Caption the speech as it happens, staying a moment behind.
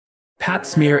Pat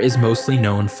Smear is mostly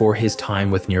known for his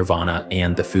time with Nirvana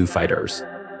and the Foo Fighters,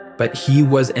 but he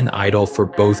was an idol for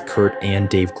both Kurt and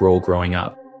Dave Grohl growing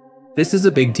up. This is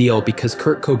a big deal because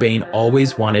Kurt Cobain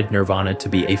always wanted Nirvana to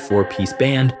be a four-piece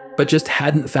band, but just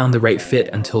hadn't found the right fit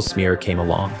until Smear came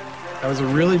along. I was a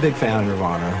really big fan of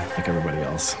Nirvana, like everybody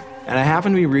else. And I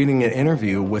happened to be reading an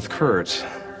interview with Kurt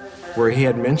where he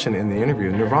had mentioned in the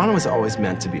interview, Nirvana was always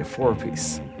meant to be a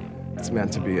four-piece. It's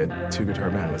meant to be a two-guitar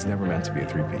band. It was never meant to be a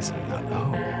three-piece. And I thought,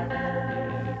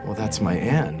 oh, well, that's my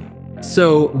end.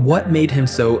 So what made him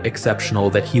so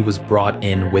exceptional that he was brought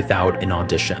in without an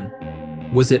audition?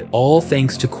 Was it all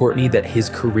thanks to Courtney that his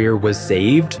career was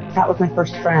saved? That was my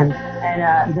first friend.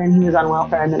 And then he was on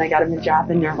welfare, and then I got him a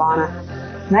job in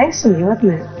Nirvana. Nice to me,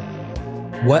 wasn't it?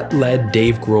 What led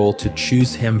Dave Grohl to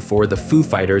choose him for the Foo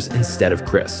Fighters instead of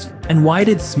Chris? And why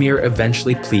did Smear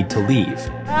eventually plead to leave?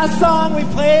 Last song we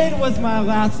played was my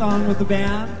last song with the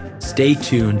band. Stay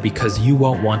tuned because you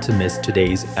won't want to miss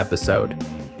today's episode.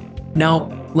 Now,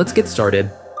 let's get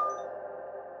started.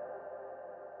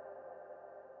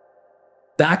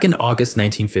 Back in August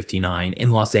 1959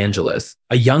 in Los Angeles,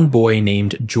 a young boy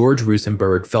named George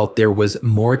Rosenberg felt there was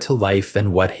more to life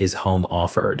than what his home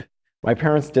offered. My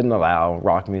parents didn't allow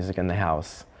rock music in the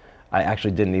house. I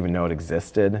actually didn't even know it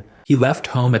existed. He left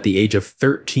home at the age of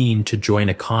 13 to join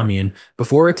a commune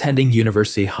before attending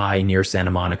University High near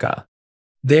Santa Monica.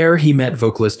 There he met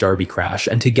vocalist Darby Crash,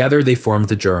 and together they formed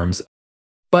the Germs.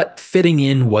 But fitting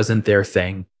in wasn't their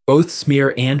thing. Both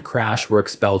Smear and Crash were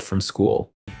expelled from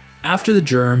school. After the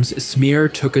Germs, Smear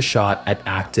took a shot at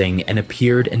acting and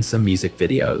appeared in some music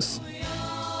videos.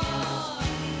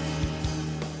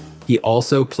 He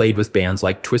also played with bands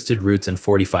like Twisted Roots and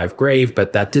 45 Grave,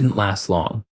 but that didn't last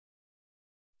long.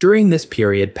 During this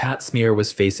period, Pat Smear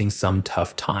was facing some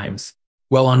tough times.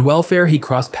 While on welfare, he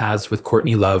crossed paths with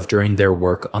Courtney Love during their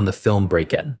work on the film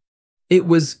Break-In. It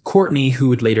was Courtney who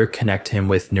would later connect him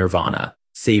with Nirvana,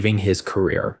 saving his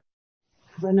career.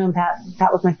 I've known Pat.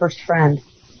 Pat was my first friend.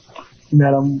 You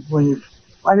met him when you...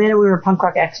 I met him, we were punk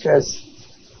rock extras.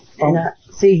 And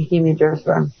he gave me a Germs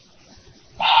from.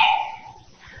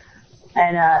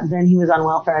 And then he was on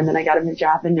welfare, and then I got him a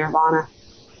job in Nirvana.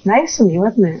 Nice to me,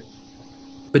 wasn't it?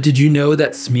 But did you know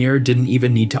that Smear didn't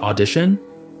even need to audition?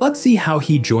 Let's see how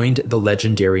he joined the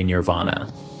legendary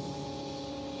Nirvana.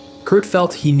 Kurt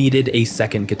felt he needed a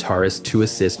second guitarist to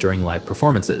assist during live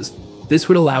performances. This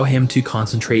would allow him to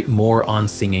concentrate more on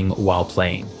singing while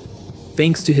playing.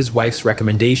 Thanks to his wife's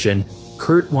recommendation,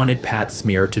 Kurt wanted Pat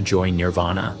Smear to join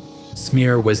Nirvana.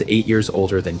 Smear was 8 years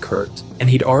older than Kurt, and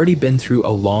he'd already been through a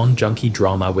long junkie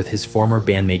drama with his former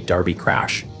bandmate Darby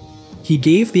Crash. He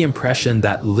gave the impression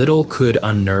that little could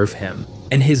unnerve him,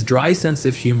 and his dry sense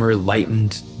of humor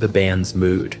lightened the band's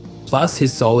mood. Plus,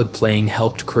 his solid playing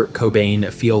helped Kurt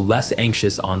Cobain feel less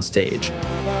anxious on stage.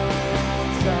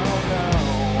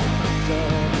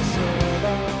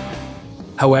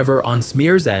 However, on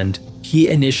Smear's end, he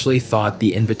initially thought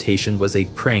the invitation was a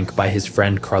prank by his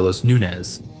friend Carlos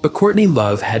Nunez. But Courtney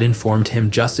Love had informed him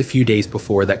just a few days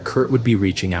before that Kurt would be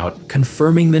reaching out,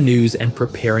 confirming the news and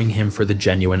preparing him for the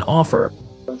genuine offer.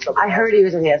 I heard he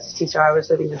was in the SST, so I was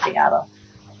living in Seattle.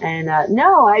 And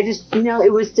no, I just,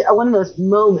 it was one of those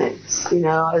moments,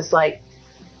 I was like,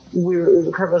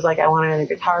 Kurt was like, I want another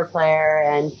guitar player,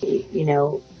 and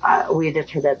we had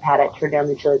just heard that Pat had turned down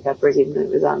the Chili Peppers, even though it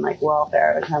was on like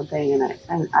welfare or something, and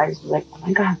I just was like, oh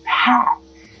my God, Pat!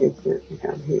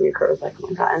 Kurt was like, oh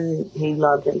my God, and he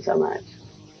loved him so much.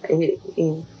 He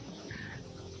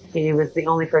was the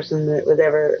only person that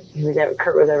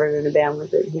Kurt was ever in a band with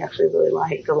that he actually really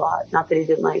liked a lot. Not that he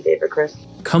didn't like Dave or Chris.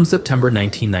 Come September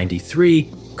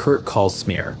 1993, Kurt calls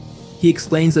Smear. He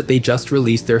explains that they just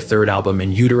released their third album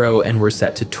In Utero and were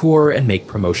set to tour and make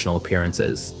promotional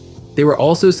appearances. They were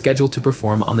also scheduled to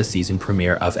perform on the season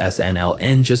premiere of SNL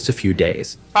in just a few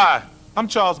days. Hi, I'm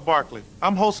Charles Barkley.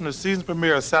 I'm hosting the season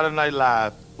premiere of Saturday Night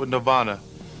Live with Nirvana.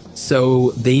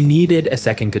 So they needed a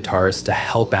second guitarist to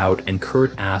help out, and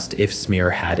Kurt asked if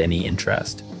Smear had any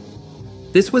interest.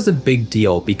 This was a big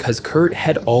deal because Kurt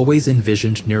had always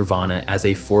envisioned Nirvana as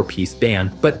a four-piece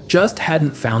band, but just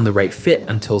hadn't found the right fit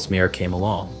until Smear came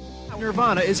along.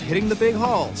 Nirvana is hitting the big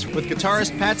halls, with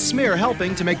guitarist Pat Smear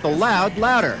helping to make the loud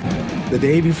louder. The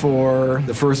day before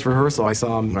the first rehearsal, I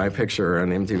saw my picture on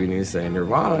MTV News saying,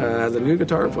 Nirvana has a new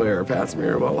guitar player, Pat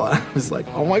Smear, blah, blah. I was like,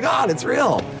 oh my God, it's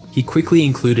real. He quickly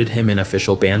included him in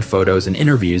official band photos and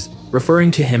interviews, referring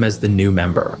to him as the new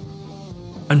member.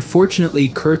 Unfortunately,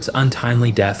 Kurt's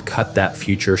untimely death cut that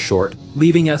future short,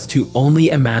 leaving us to only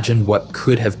imagine what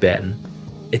could have been.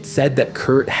 It's said that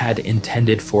Kurt had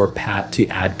intended for Pat to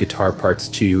add guitar parts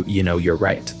to You Know You're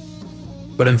Right.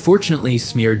 But unfortunately,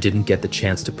 Smear didn't get the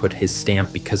chance to put his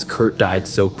stamp because Kurt died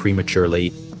so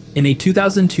prematurely. In a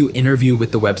 2002 interview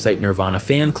with the website Nirvana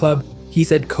Fan Club, he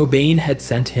said Cobain had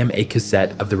sent him a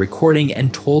cassette of the recording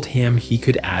and told him he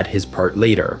could add his part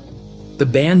later. The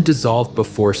band dissolved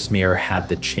before Smear had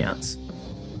the chance.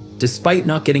 Despite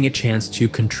not getting a chance to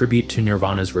contribute to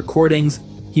Nirvana's recordings,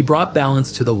 he brought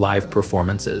balance to the live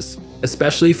performances,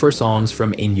 especially for songs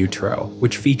from In Utero,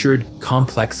 which featured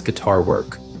complex guitar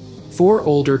work. For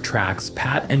older tracks,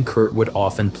 Pat and Kurt would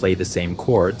often play the same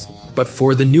chords, but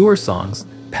for the newer songs,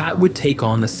 Pat would take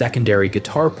on the secondary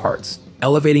guitar parts,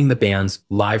 elevating the band's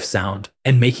live sound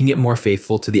and making it more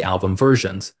faithful to the album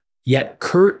versions. Yet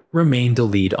Kurt remained the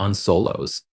lead on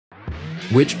solos.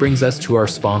 Which brings us to our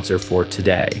sponsor for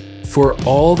today. For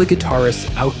all the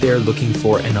guitarists out there looking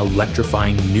for an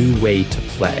electrifying new way to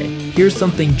play, here's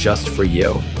something just for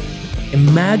you.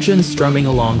 Imagine strumming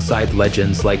alongside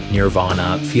legends like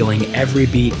Nirvana, feeling every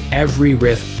beat, every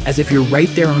riff, as if you're right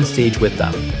there on stage with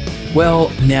them. Well,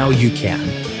 now you can.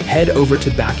 Head over to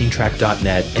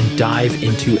backingtrack.net and dive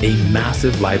into a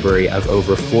massive library of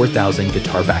over 4,000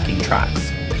 guitar backing tracks.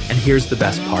 And here's the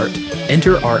best part.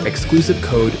 Enter our exclusive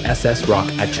code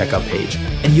SSROCK at checkout page,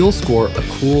 and you'll score a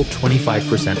cool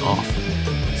 25% off.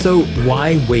 So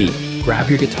why wait? Grab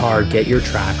your guitar, get your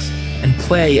tracks, and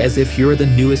play as if you're the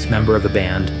newest member of the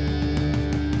band.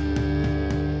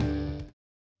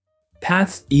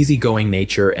 Pat's easygoing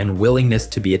nature and willingness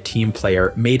to be a team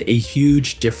player made a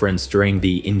huge difference during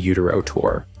the In Utero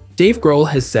tour. Dave Grohl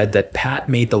has said that Pat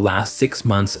made the last 6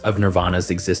 months of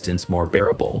Nirvana's existence more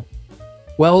bearable.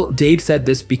 Well, Dave said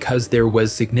this because there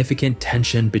was significant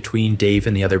tension between Dave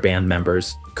and the other band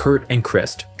members, Kurt and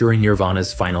Chris, during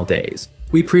Nirvana's final days.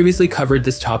 We previously covered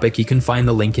this topic, you can find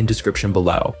the link in description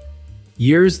below.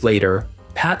 Years later,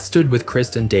 Pat stood with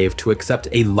Chris and Dave to accept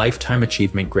a Lifetime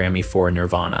Achievement Grammy for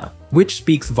Nirvana, which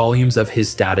speaks volumes of his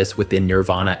status within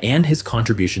Nirvana and his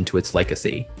contribution to its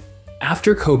legacy.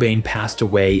 After Cobain passed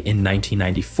away in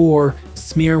 1994,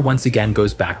 Smear once again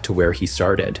goes back to where he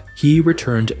started. He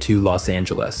returned to Los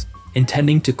Angeles,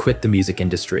 intending to quit the music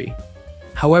industry.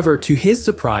 However, to his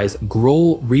surprise,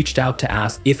 Grohl reached out to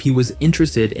ask if he was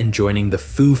interested in joining the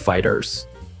Foo Fighters.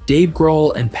 Dave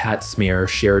Grohl and Pat Smear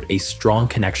shared a strong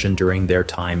connection during their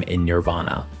time in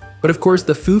Nirvana. But of course,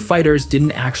 the Foo Fighters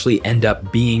didn't actually end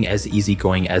up being as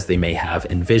easygoing as they may have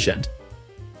envisioned.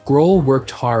 Grohl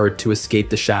worked hard to escape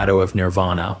the shadow of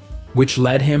Nirvana, which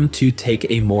led him to take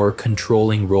a more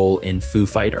controlling role in Foo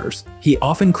Fighters. He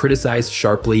often criticized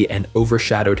sharply and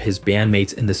overshadowed his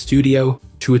bandmates in the studio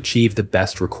to achieve the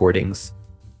best recordings.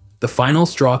 The final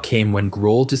straw came when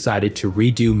Grohl decided to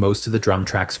redo most of the drum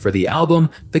tracks for the album,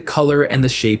 the color and the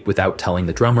shape without telling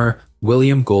the drummer,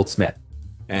 William Goldsmith.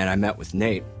 And I met with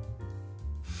Nate.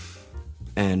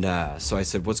 And so I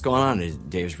said, what's going on?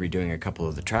 Dave's redoing a couple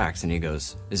of the tracks. And he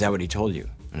goes, is that what he told you?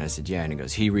 And I said, yeah. And he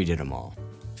goes, he redid them all.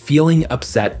 Feeling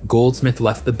upset, Goldsmith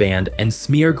left the band and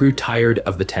Smear grew tired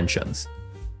of the tensions.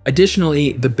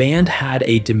 Additionally, the band had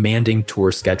a demanding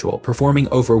tour schedule, performing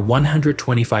over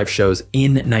 125 shows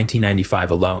in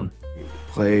 1995 alone.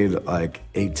 Played like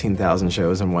 18,000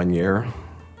 shows in 1 year.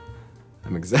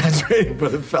 I'm exaggerating,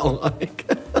 but it felt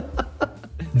like.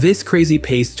 This crazy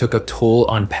pace took a toll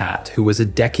on Pat, who was a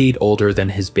decade older than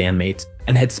his bandmates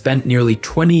and had spent nearly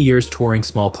 20 years touring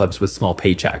small clubs with small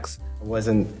paychecks. I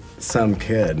wasn't some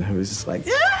kid who was just like,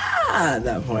 yeah! At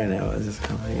that point, I was just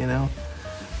kind of like, you know,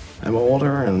 I'm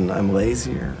older and I'm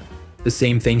lazier. The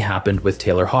same thing happened with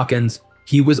Taylor Hawkins.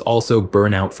 He was also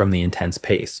burnout from the intense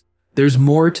pace. There's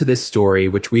more to this story,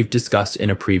 which we've discussed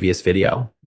in a previous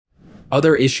video.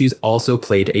 Other issues also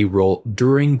played a role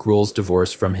during Grohl's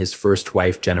divorce from his first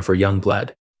wife, Jennifer Youngblood.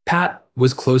 Pat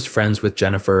was close friends with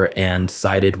Jennifer and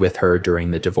sided with her during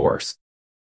the divorce.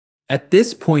 At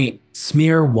this point,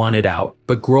 Smear wanted out,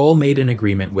 but Grohl made an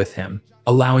agreement with him,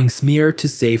 allowing Smear to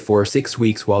stay for 6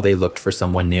 weeks while they looked for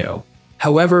someone new.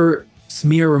 However,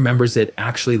 Smear remembers it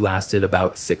actually lasted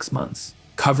about 6 months,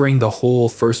 covering the whole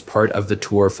first part of the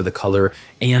tour for the Color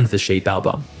and the Shape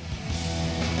album.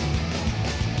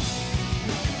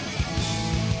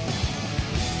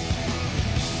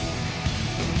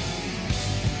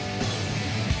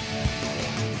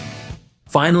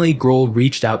 Finally, Grohl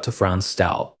reached out to Franz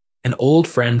Stahl, an old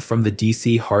friend from the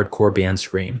DC hardcore band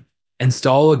Scream, and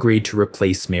Stahl agreed to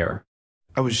replace Smear.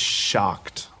 I was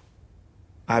shocked.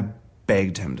 I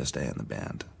begged him to stay in the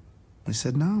band. He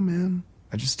said, no, man,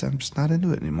 I'm just not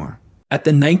into it anymore. At the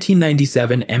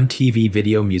 1997 MTV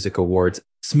Video Music Awards,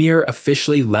 Smear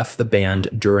officially left the band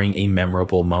during a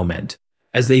memorable moment.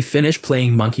 As they finished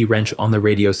playing Monkey Wrench on the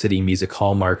Radio City Music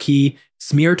Hall marquee,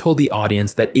 Smear told the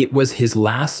audience that it was his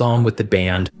last song with the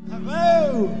band.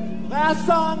 Hello! Last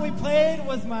song we played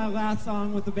was my last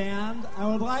song with the band. I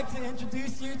would like to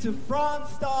introduce you to Franz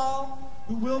Stahl,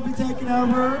 who will be taking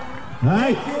over.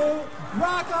 Thank you.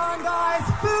 Rock on, guys!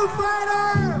 Foo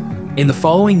Fighter! In the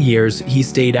following years, he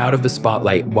stayed out of the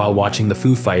spotlight while watching the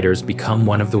Foo Fighters become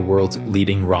one of the world's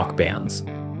leading rock bands.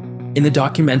 In the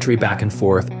documentary Back and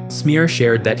Forth, Smear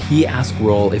shared that he asked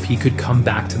Grohl if he could come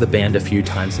back to the band a few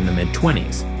times in the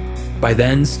mid-20s. By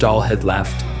then, Stahl had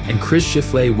left, and Chris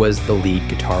Shifley was the lead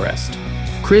guitarist.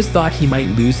 Chris thought he might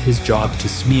lose his job to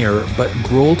Smear, but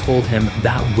Grohl told him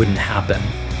that wouldn't happen.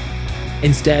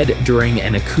 Instead, during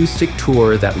an acoustic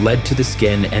tour that led to the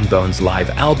Skin and Bones live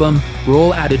album,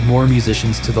 Grohl added more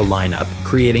musicians to the lineup,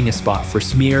 creating a spot for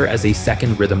Smear as a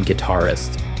second rhythm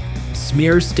guitarist.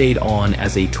 Smear stayed on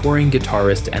as a touring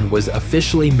guitarist and was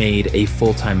officially made a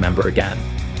full-time member again.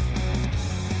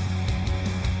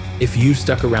 If you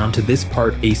stuck around to this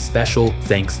part, a special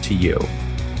thanks to you.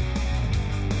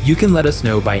 You can let us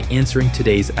know by answering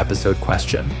today's episode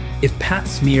question. If Pat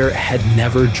Smear had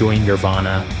never joined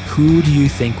Nirvana, who do you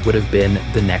think would have been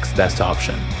the next best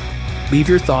option? Leave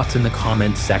your thoughts in the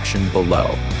comments section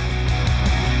below.